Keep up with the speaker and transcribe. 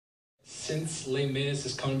since Les Mis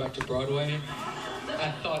is coming back to Broadway,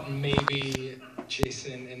 I thought maybe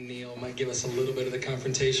Jason and Neil might give us a little bit of the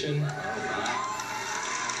confrontation.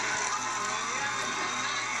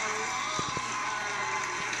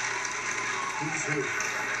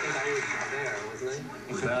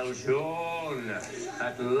 Valjean,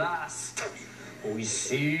 at last, we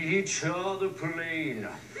see each other plain.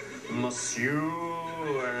 Monsieur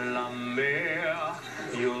la Mere,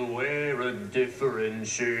 you'll wear a different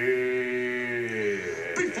shade.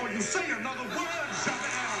 Before you say another word,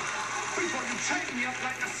 Javert, before you chain me up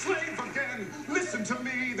like a slave again, listen to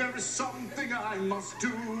me, there is something I must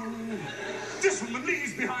do. This woman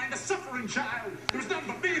leaves behind a suffering child. There's none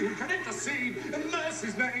but me who can intercede. In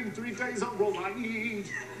mercy's name, 3 days are all I need.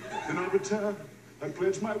 Then I'll return. I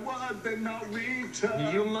pledge my word, then I'll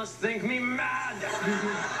return. You must think me mad.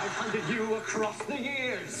 I've hunted you across the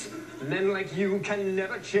years. Men like you can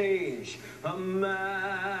never change. A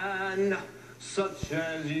man such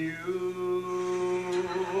as you.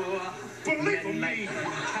 Believe Men like me, you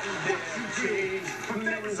can never change.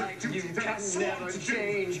 Men like you can never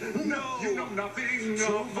change. No, you know nothing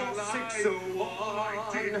of my life. All I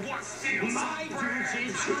did was steal my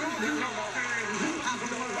duty to you. You have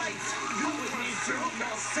no right. You would need to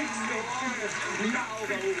know secret. Now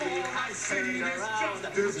before I see this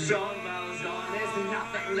justice, Jean Valjean is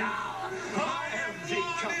nothing now. I have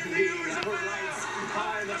become the rights.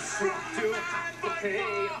 I'm a struck to have to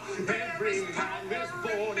pay. Every man is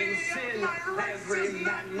born in sin. Every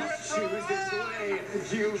man must choose his way.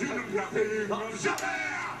 You know nothing of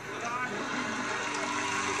Javert.